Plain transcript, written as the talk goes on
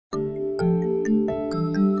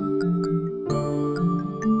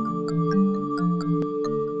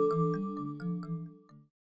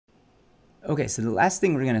Okay, so the last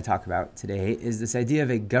thing we're going to talk about today is this idea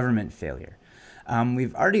of a government failure.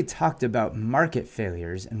 We've already talked about market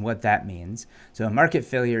failures and what that means. So a market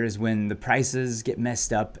failure is when the prices get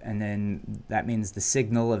messed up, and then that means the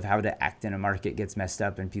signal of how to act in a market gets messed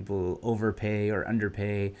up, and people overpay or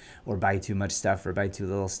underpay or buy too much stuff or buy too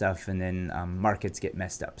little stuff, and then markets get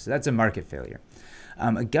messed up. So that's a market failure.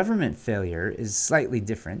 A government failure is slightly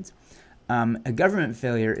different. A government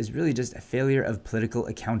failure is really just a failure of political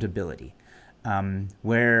accountability.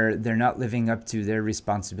 Where they're not living up to their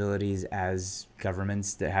responsibilities as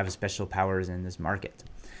governments that have special powers in this market.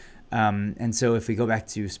 And so if we go back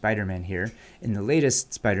to Spider-Man here, in the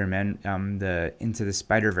latest Spider-Man, the Into the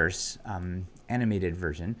Spider-Verse animated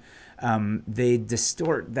version, they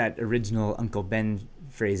distort that original Uncle Ben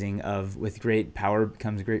phrasing of with great power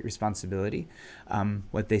becomes great responsibility.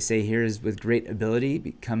 What they say here is with great ability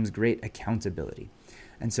becomes great accountability.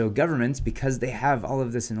 And so governments, because they have all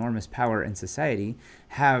of this enormous power in society,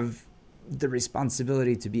 have the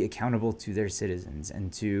responsibility to be accountable to their citizens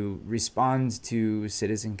and to respond to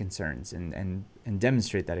citizen concerns and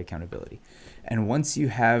demonstrate that accountability. And once you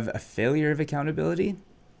have a failure of accountability,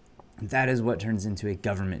 that is what turns into a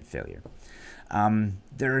government failure.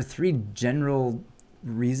 There are three general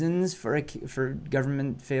reasons for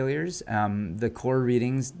government failures. The core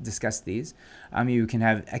readings discuss these. You can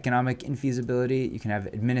have economic infeasibility, you can have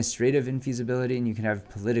administrative infeasibility, and you can have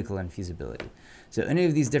political infeasibility. So any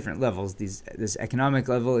of these different levels, this economic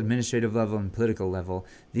level, administrative level, and political level,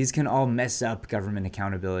 these can all mess up government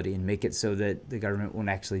accountability and make it so that the government won't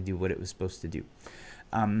actually do what it was supposed to do.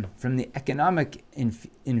 From the economic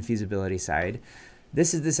infeasibility side,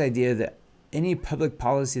 this is this idea that any public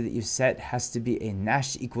policy that you set has to be a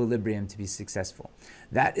Nash equilibrium to be successful.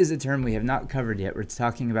 That is a term we have not covered yet. We're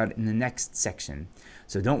talking about it in the next section.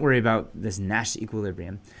 So don't worry about this Nash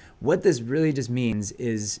equilibrium. What this really just means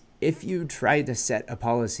is if you try to set a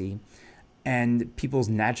policy and people's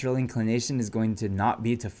natural inclination is going to not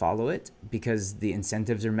be to follow it because the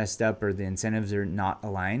incentives are messed up or the incentives are not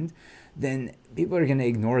aligned, then people are going to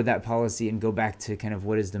ignore that policy and go back to kind of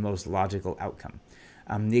what is the most logical outcome.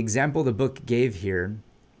 The example the book gave here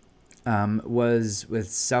was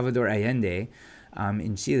with Salvador Allende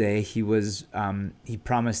in Chile. He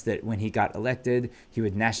promised that when he got elected, he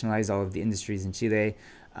would nationalize all of the industries in Chile,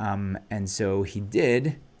 and so he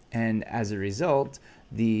did. And as a result,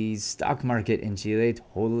 the stock market in Chile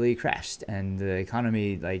totally crashed, and the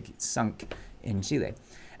economy sunk in Chile.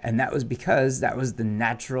 And that was because that was the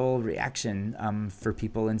natural reaction for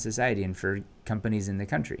people in society and for companies in the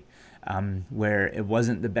country, where it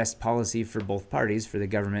wasn't the best policy for both parties, for the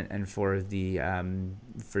government and for the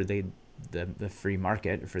free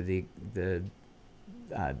market, for the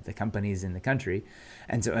companies in the country.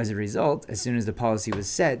 And so as a result, as soon as the policy was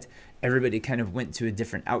set, everybody kind of went to a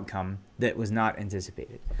different outcome that was not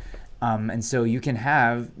anticipated. And so you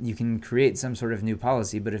can create some sort of new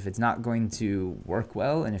policy, but if it's not going to work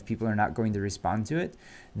well and if people are not going to respond to it,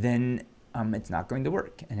 then it's not going to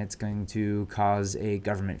work and it's going to cause a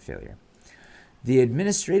government failure. The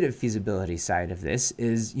administrative feasibility side of this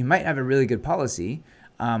is you might have a really good policy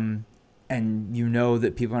and you know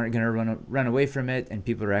that people aren't going to run away from it and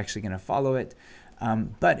people are actually going to follow it.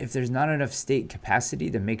 But if there's not enough state capacity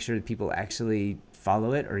to make sure that people actually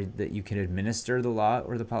follow it or that you can administer the law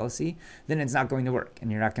or the policy, then it's not going to work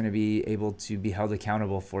and you're not going to be able to be held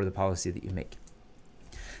accountable for the policy that you make.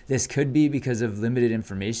 This could be because of limited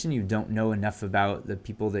information. You don't know enough about the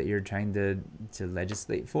people that you're trying to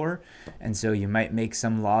legislate for. And so you might make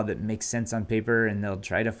some law that makes sense on paper and they'll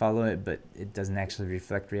try to follow it, but it doesn't actually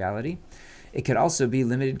reflect reality. It could also be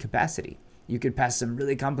limited capacity. You could pass some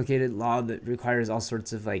really complicated law that requires all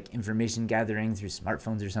sorts of information gathering through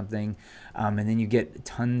smartphones or something, and then you get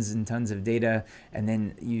tons and tons of data, and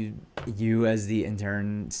then you as the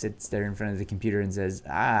intern sits there in front of the computer and says,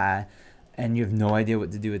 and you have no idea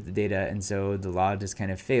what to do with the data, and so the law just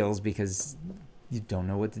kind of fails because you don't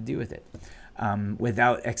know what to do with it.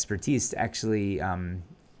 Without expertise to actually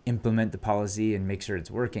implement the policy and make sure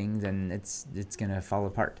it's working, then it's going to fall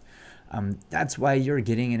apart. That's why you're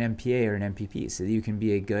getting an MPA or an MPP, so that you can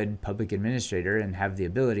be a good public administrator and have the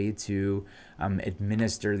ability to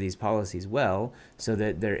administer these policies well so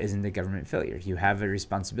that there isn't a government failure. You have a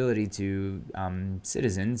responsibility to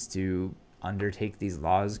citizens to undertake these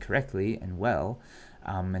laws correctly and well,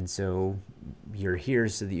 and so you're here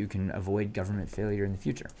so that you can avoid government failure in the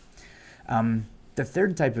future. The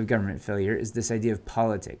third type of government failure is this idea of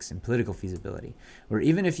politics and political feasibility, where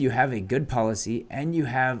even if you have a good policy and you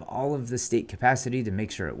have all of the state capacity to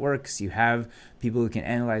make sure it works, you have people who can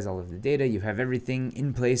analyze all of the data, you have everything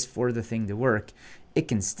in place for the thing to work, it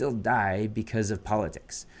can still die because of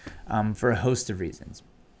politics for a host of reasons.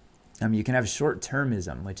 You can have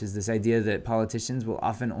short-termism, which is this idea that politicians will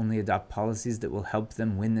often only adopt policies that will help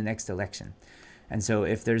them win the next election. And so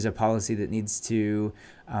if there's a policy that needs to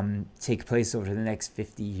take place over the next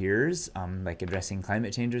 50 years, like addressing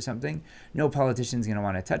climate change or something, no politician's going to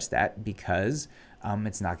want to touch that because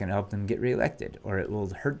it's not going to help them get reelected, or it will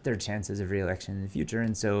hurt their chances of reelection in the future,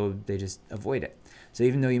 and so they just avoid it. So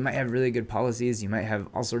even though you might have really good policies, you might have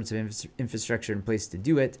all sorts of infrastructure in place to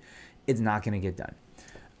do it, it's not going to get done.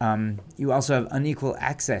 You also have unequal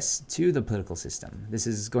access to the political system. This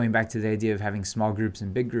is going back to the idea of having small groups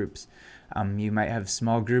and big groups. You might have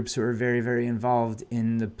small groups who are very, very involved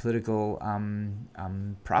in the political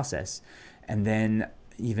process. And then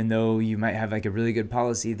even though you might have like a really good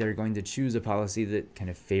policy, they're going to choose a policy that kind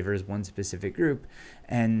of favors one specific group.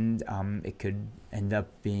 And it could end up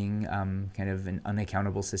being kind of an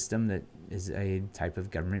unaccountable system that is a type of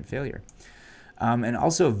government failure. And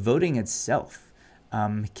also voting itself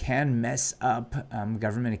can mess up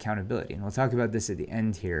government accountability. And we'll talk about this at the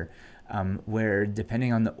end here. Where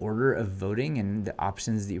depending on the order of voting and the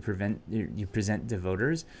options that you present to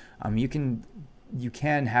voters, you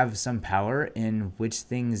can have some power in which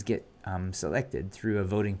things get selected through a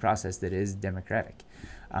voting process that is democratic.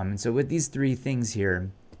 And so with these three things here,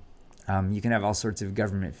 you can have all sorts of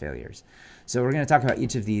government failures. So we're going to talk about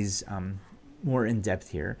each of these more in depth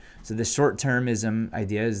here. So the short-termism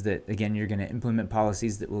idea is that, again, you're going to implement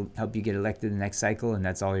policies that will help you get elected the next cycle, and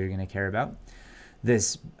that's all you're going to care about.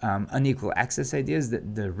 This unequal access idea is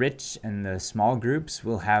that the rich and the small groups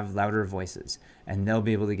will have louder voices, and they'll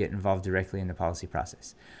be able to get involved directly in the policy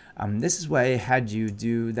process. This is why I had you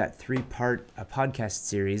do that three-part podcast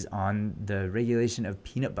series on the regulation of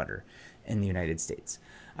peanut butter in the United States.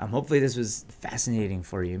 Hopefully this was fascinating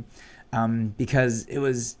for you because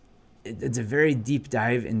it's a very deep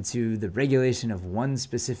dive into the regulation of one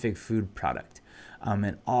specific food product.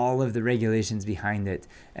 And all of the regulations behind it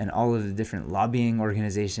and all of the different lobbying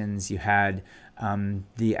organizations. You had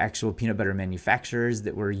the actual peanut butter manufacturers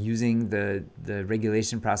that were using the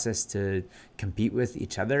regulation process to compete with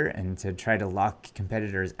each other and to try to lock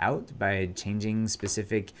competitors out by changing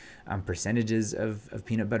specific percentages of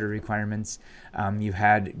peanut butter requirements. You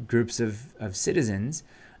had groups of citizens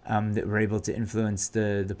that were able to influence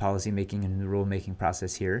the policy making and the rule making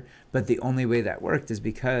process here. But the only way that worked is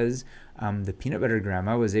because the peanut butter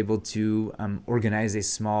grandma was able to organize a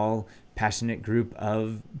small, passionate group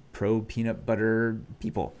of pro-peanut butter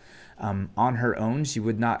people. On her own, she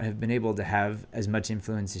would not have been able to have as much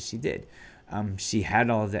influence as she did. She had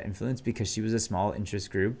all of that influence because she was a small interest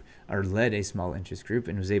group, or led a small interest group,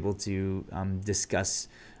 and was able to discuss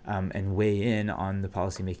and weigh in on the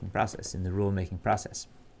policy-making process and the rule-making process.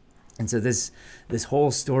 And so this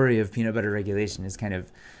whole story of peanut butter regulation is kind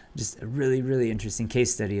of just a really, really interesting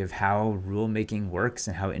case study of how rulemaking works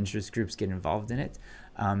and how interest groups get involved in it,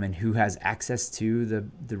 and who has access to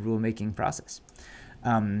the rulemaking process.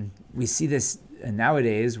 We see this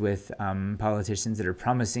nowadays with politicians that are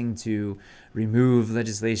promising to remove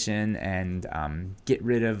legislation and get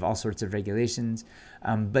rid of all sorts of regulations.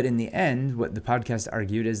 But in the end, what the podcast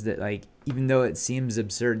argued is that, like, even though it seems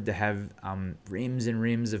absurd to have reams and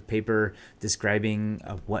reams of paper describing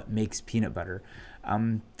what makes peanut butter,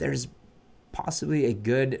 there's possibly a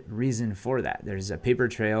good reason for that. There's a paper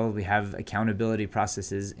trail. We have accountability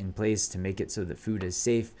processes in place to make it so that food is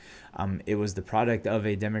safe. It was the product of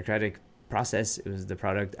a democratic process. It was the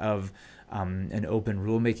product of an open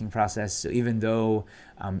rulemaking process. So even though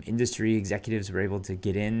industry executives were able to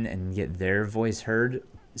get in and get their voice heard,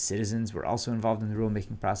 citizens were also involved in the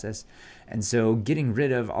rulemaking process. And so getting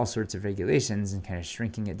rid of all sorts of regulations and kind of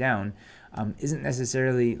shrinking it down isn't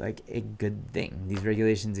necessarily like a good thing. These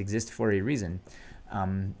regulations exist for a reason,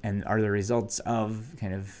 and are the results of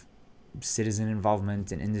kind of citizen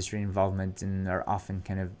involvement and industry involvement, and are often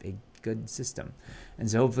kind of a good system. And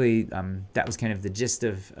so hopefully that was kind of the gist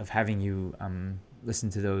of having you listen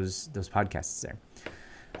to those podcasts there.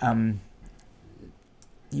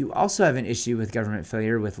 You also have an issue with government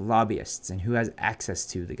failure with lobbyists and who has access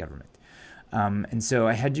to the government. And so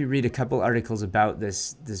I had you read a couple articles about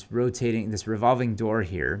this revolving door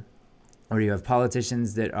here Or you have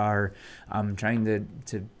politicians that are trying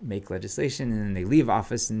to make legislation, and then they leave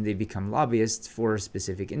office and they become lobbyists for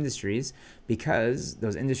specific industries, because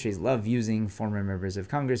those industries love using former members of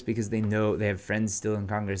Congress, because they know they have friends still in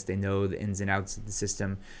Congress, they know the ins and outs of the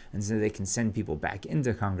system, and so they can send people back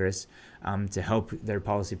into Congress to help their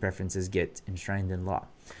policy preferences get enshrined in law.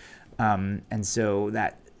 And so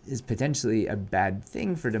that is potentially a bad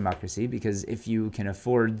thing for democracy, because if you can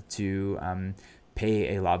afford to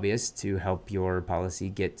pay a lobbyist to help your policy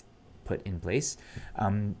get put in place,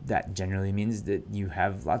 that generally means that you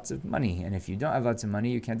have lots of money. And if you don't have lots of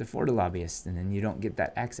money, you can't afford a lobbyist, and then you don't get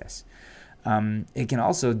that access. It can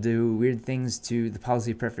also do weird things to the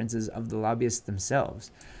policy preferences of the lobbyists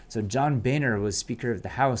themselves. So John Boehner was Speaker of the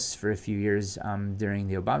House for a few years during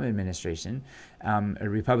the Obama administration, a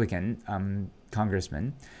Republican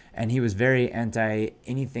congressman, and he was very anti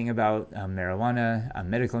anything about marijuana,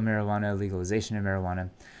 medical marijuana, legalization of marijuana.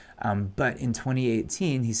 But in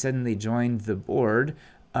 2018, he suddenly joined the board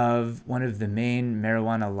of one of the main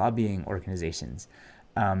marijuana lobbying organizations.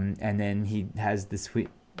 And then he has this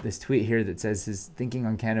tweet here that says his thinking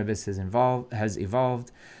on cannabis has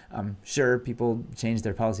evolved. Sure, people change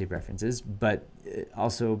their policy preferences, but it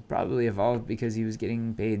also probably evolved because he was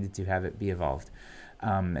getting paid to have it be evolved.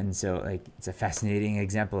 And so, like, it's a fascinating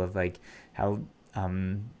example of like how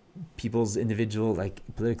people's individual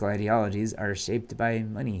political ideologies are shaped by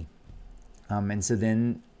money. And so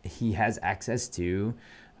then he has access to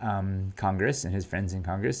Congress and his friends in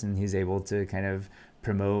Congress, and he's able to kind of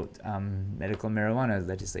promote medical marijuana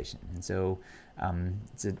legislation. And so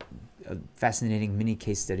it's a fascinating mini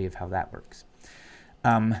case study of how that works.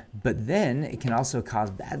 But then it can also cause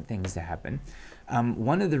bad things to happen.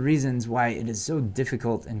 One of the reasons why it is so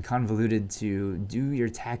difficult and convoluted to do your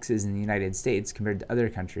taxes in the United States compared to other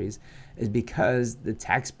countries is because the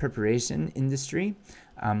tax preparation industry,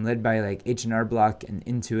 led by like H&R Block and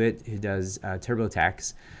Intuit, who does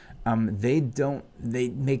TurboTax, they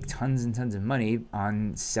make tons and tons of money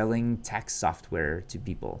on selling tax software to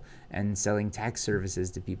people and selling tax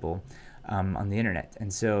services to people on the internet.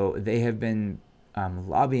 And so they have been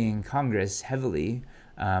lobbying Congress heavily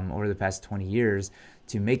over the past 20 years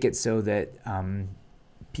to make it so that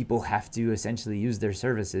people have to essentially use their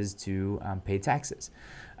services to pay taxes.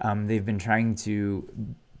 They've been trying to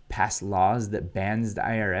pass laws that bans the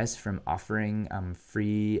IRS from offering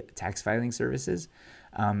free tax filing services,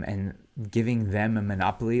 and giving them a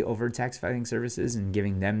monopoly over tax filing services, and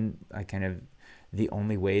giving them kind of the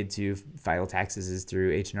only way to file taxes is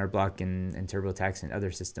through H&R Block and TurboTax and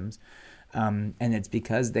other systems. And it's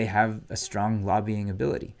because they have a strong lobbying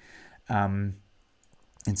ability.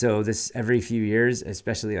 And so this every few years,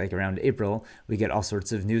 especially like around April, we get all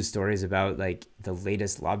sorts of news stories about like the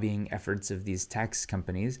latest lobbying efforts of these tax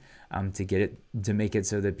companies to make it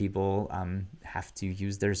so that people have to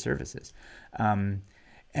use their services.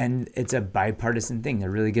 And it's a bipartisan thing. They're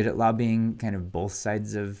really good at lobbying kind of both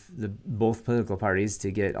sides of both political parties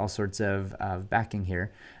to get all sorts of backing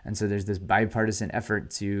here. And so there's this bipartisan effort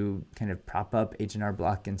to kind of prop up H&R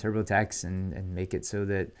Block and TurboTax and make it so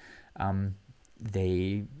that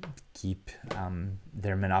they keep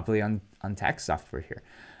their monopoly on tax software here.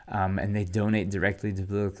 And they donate directly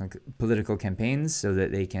to political campaigns so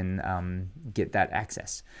that they can get that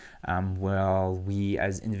access. While we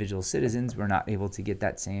as individual citizens, we're not able to get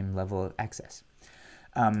that same level of access.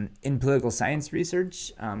 In political science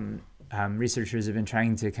research, researchers have been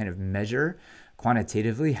trying to kind of measure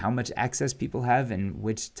quantitatively how much access people have and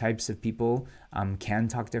which types of people can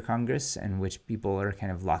talk to Congress and which people are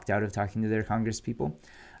kind of locked out of talking to their Congress people.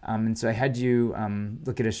 And so I had you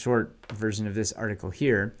look at a short version of this article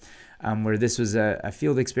here, where this was a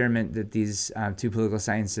field experiment that these two political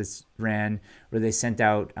scientists ran, where they sent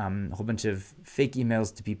out a whole bunch of fake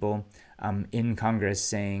emails to people in Congress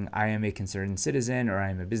saying, I am a concerned citizen, or I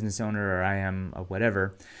am a business owner, or I am a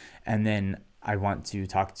whatever, and then I want to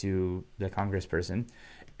talk to the congressperson.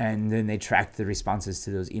 And then they tracked the responses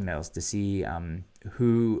to those emails to see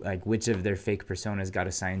which of their fake personas got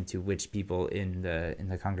assigned to which people in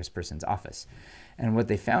the congressperson's office. And what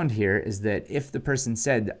they found here is that if the person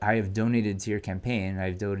said, I have donated to your campaign,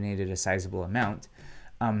 I've donated a sizable amount,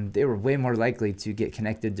 they were way more likely to get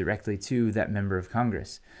connected directly to that member of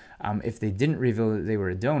Congress. If they didn't reveal that they were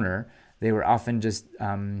a donor, they were often just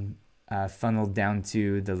funneled down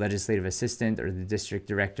to the legislative assistant or the district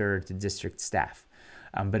director or to district staff.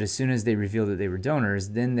 But as soon as they revealed that they were donors,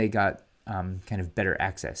 then they got kind of better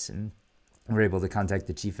access and were able to contact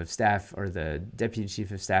the chief of staff or the deputy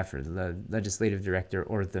chief of staff or the legislative director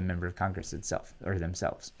or the member of Congress itself or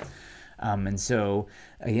themselves. And so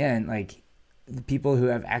again, like the people who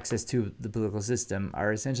have access to the political system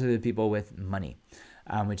are essentially the people with money,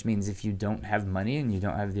 which means if you don't have money and you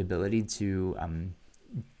don't have the ability to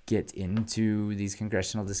get into these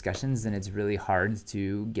congressional discussions, then it's really hard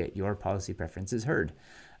to get your policy preferences heard.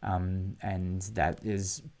 And that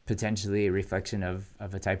is potentially a reflection of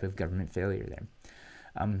a type of government failure there.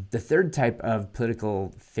 The third type of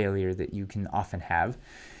political failure that you can often have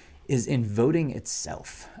is in voting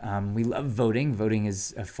itself. We love voting. Voting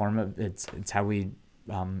is a form of, it's how we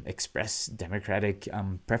express democratic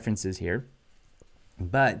preferences here.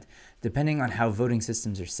 But depending on how voting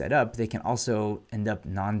systems are set up, they can also end up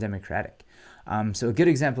non-democratic. So a good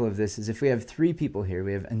example of this is if we have three people here,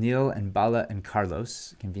 we have Anil and Bala and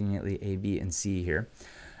Carlos, conveniently A, B, and C here.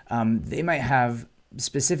 They might have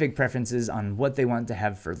specific preferences on what they want to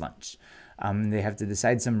have for lunch. They have to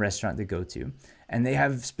decide some restaurant to go to, and they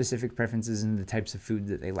have specific preferences in the types of food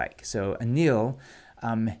that they like. So Anil,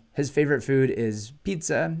 his favorite food is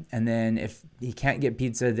pizza, and then if he can't get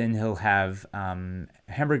pizza, then he'll have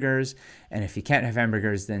hamburgers, and if he can't have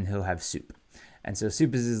hamburgers, then he'll have soup. And so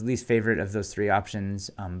soup is his least favorite of those three options,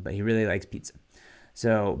 but he really likes pizza.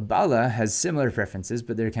 So Bala has similar preferences,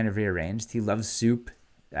 but they're kind of rearranged. He loves soup.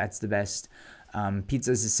 That's the best.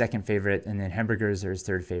 Pizza is his second favorite, and then hamburgers are his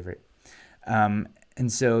third favorite.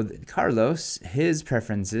 And so Carlos, his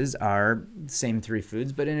preferences are the same three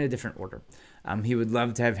foods, but in a different order. He would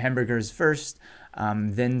love to have hamburgers first,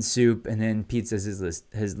 then soup, and then pizza is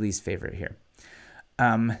his least favorite here.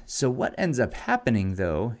 So what ends up happening,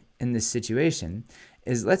 though, in this situation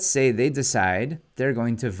is, let's say they decide they're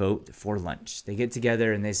going to vote for lunch. They get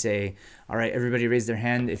together and they say, all right, everybody raise their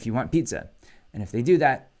hand if you want pizza. And if they do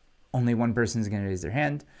that, only one person is going to raise their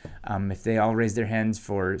hand. If they all raise their hands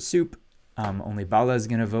for soup, only Bala is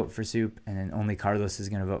going to vote for soup, and then only Carlos is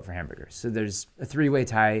going to vote for hamburgers. So there's a three-way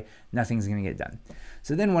tie. Nothing's going to get done.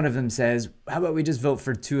 So then one of them says, how about we just vote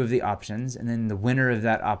for two of the options, and then the winner of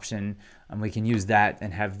that option, we can use that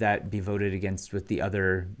and have that be voted against with the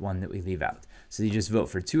other one that we leave out. So you just vote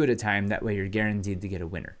for two at a time. That way you're guaranteed to get a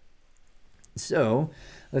winner. So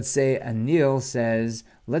let's say Anil says,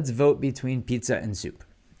 let's vote between pizza and soup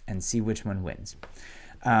and see which one wins.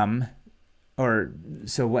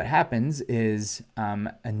 So what happens is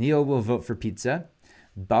Anil will vote for pizza,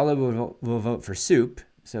 Bala will vote for soup,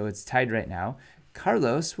 so it's tied right now.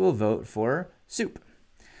 Carlos will vote for soup,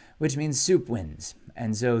 which means soup wins.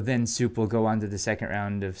 And so then soup will go on to the second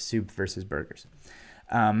round of soup versus burgers.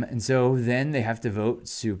 And so then they have to vote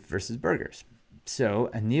soup versus burgers. So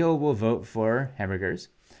Anil will vote for hamburgers,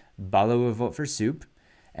 Bala will vote for soup,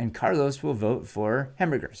 and Carlos will vote for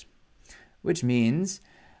hamburgers, which means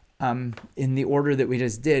in the order that we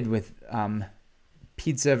just did with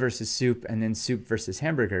pizza versus soup and then soup versus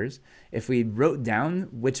hamburgers, if we wrote down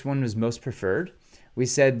which one was most preferred, we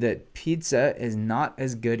said that pizza is not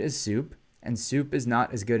as good as soup and soup is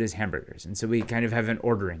not as good as hamburgers. And so we kind of have an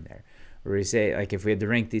ordering there where we say, like, if we had to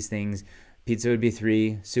rank these things, pizza would be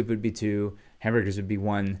 3, soup would be 2, hamburgers would be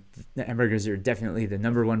 1. The hamburgers are definitely the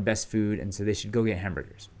number one best food, and so they should go get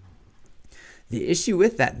hamburgers. The issue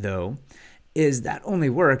with that, though, is that only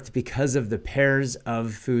worked because of the pairs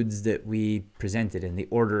of foods that we presented in the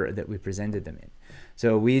order that we presented them in.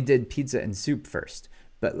 So we did pizza and soup first.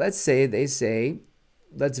 But let's say they say,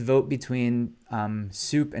 let's vote between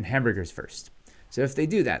soup and hamburgers first. So if they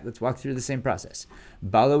do that, let's walk through the same process.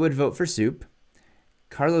 Bala would vote for soup.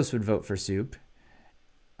 Carlos would vote for soup.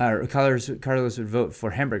 Carlos would vote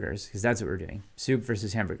for hamburgers, because that's what we're doing. Soup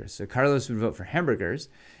versus hamburgers. So Carlos would vote for hamburgers,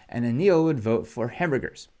 and Anil would vote for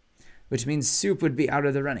hamburgers, which means soup would be out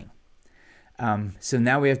of the running. So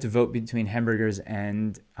now we have to vote between hamburgers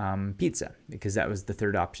and pizza, because that was the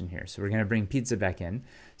third option here. So we're going to bring pizza back in.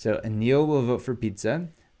 So Anil will vote for pizza,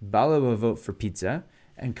 Bala will vote for pizza,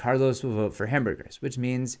 and Carlos will vote for hamburgers, which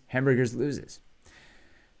means hamburgers loses.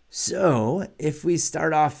 So if we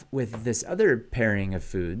start off with this other pairing of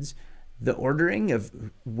foods, the ordering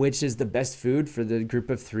of which is the best food for the group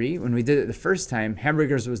of 3, when we did it the first time,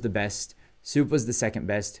 hamburgers was the best, soup was the second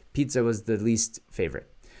best, pizza was the least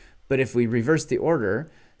favorite. But if we reverse the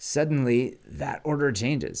order, suddenly that order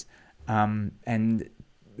changes. And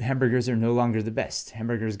hamburgers are no longer the best.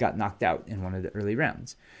 Hamburgers got knocked out in one of the early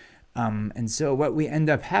rounds. And so what we end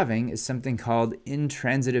up having is something called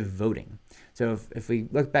intransitive voting. So if we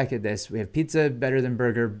look back at this, we have pizza better than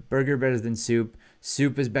burger, burger better than soup,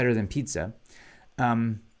 soup is better than pizza.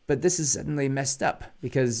 But this is suddenly messed up,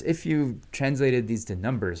 because if you translated these to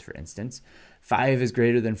numbers, for instance, 5 is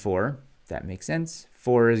greater than 4, that makes sense.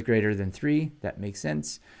 4 is greater than 3, that makes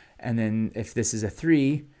sense. And then if this is a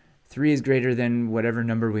 3, 3 is greater than whatever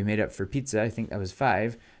number we made up for pizza, I think that was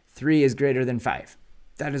 5. 3 is greater than 5.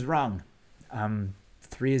 That is wrong.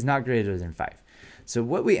 3 is not greater than 5. So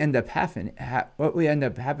what we end up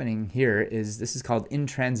happening here is this is called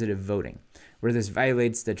intransitive voting, where this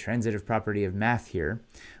violates the transitive property of math here,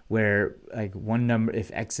 where like one number,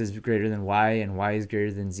 if x is greater than y and y is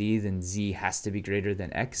greater than z, then z has to be greater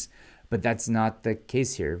than x. But that's not the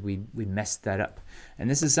case here. We messed that up. And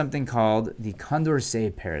this is something called the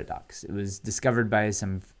Condorcet paradox. It was discovered by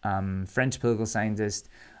some French political scientist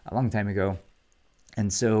a long time ago.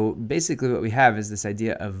 And so basically what we have is this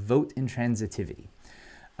idea of vote intransitivity,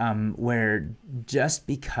 where just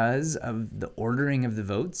because of the ordering of the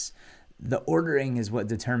votes, the ordering is what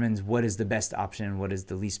determines what is the best option and what is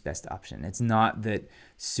the least best option. It's not that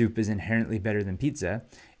soup is inherently better than pizza.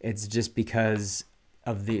 It's just because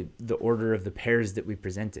of the order of the pairs that we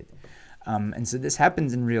presented. And so this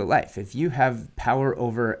happens in real life. If you have power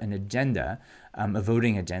over an agenda, a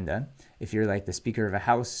voting agenda, if you're like the Speaker of a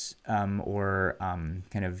House or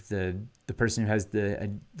kind of the person who has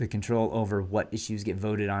the control over what issues get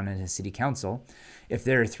voted on in a city council, if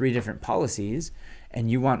there are 3 different policies and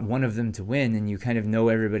you want one of them to win and you kind of know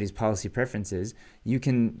everybody's policy preferences, you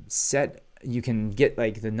can get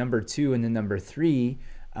like the number 2 and the number 3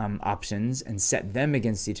 options and set them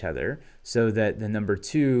against each other so that the number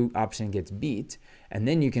 2 option gets beat, and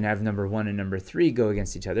then you can have number 1 and number 3 go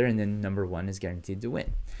against each other, and then number 1 is guaranteed to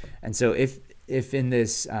win. And so if in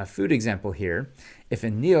this food example here, if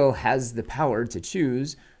Anil has the power to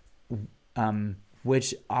choose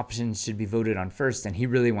which options should be voted on first, and he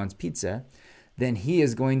really wants pizza, then he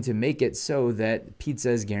is going to make it so that pizza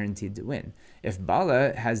is guaranteed to win. If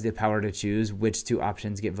Bala has the power to choose which 2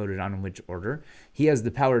 options get voted on in which order, he has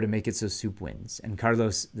the power to make it so soup wins. And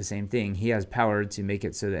Carlos, the same thing. He has power to make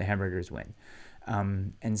it so that hamburgers win.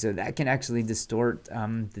 And so that can actually distort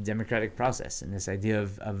the democratic process and this idea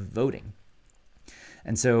of voting.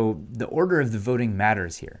 And so the order of the voting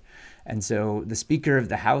matters here. And so the Speaker of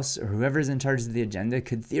the House or whoever is in charge of the agenda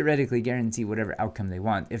could theoretically guarantee whatever outcome they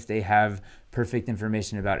want if they have perfect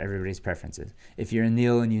information about everybody's preferences. If you're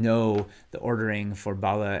Anil and you know the ordering for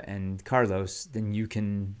Bala and Carlos, then you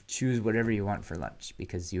can choose whatever you want for lunch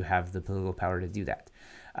because you have the political power to do that,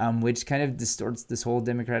 which kind of distorts this whole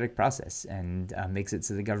democratic process and makes it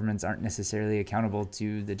so the governments aren't necessarily accountable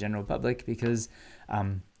to the general public because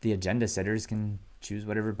the agenda setters can choose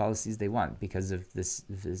whatever policies they want because of this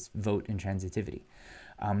vote intransitivity.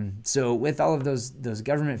 So with all of those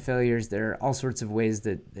government failures, there are all sorts of ways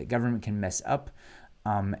that government can mess up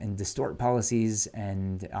and distort policies,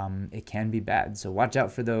 and it can be bad. So watch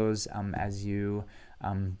out for those as you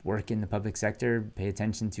work in the public sector. Pay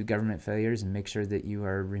attention to government failures and make sure that you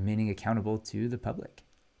are remaining accountable to the public.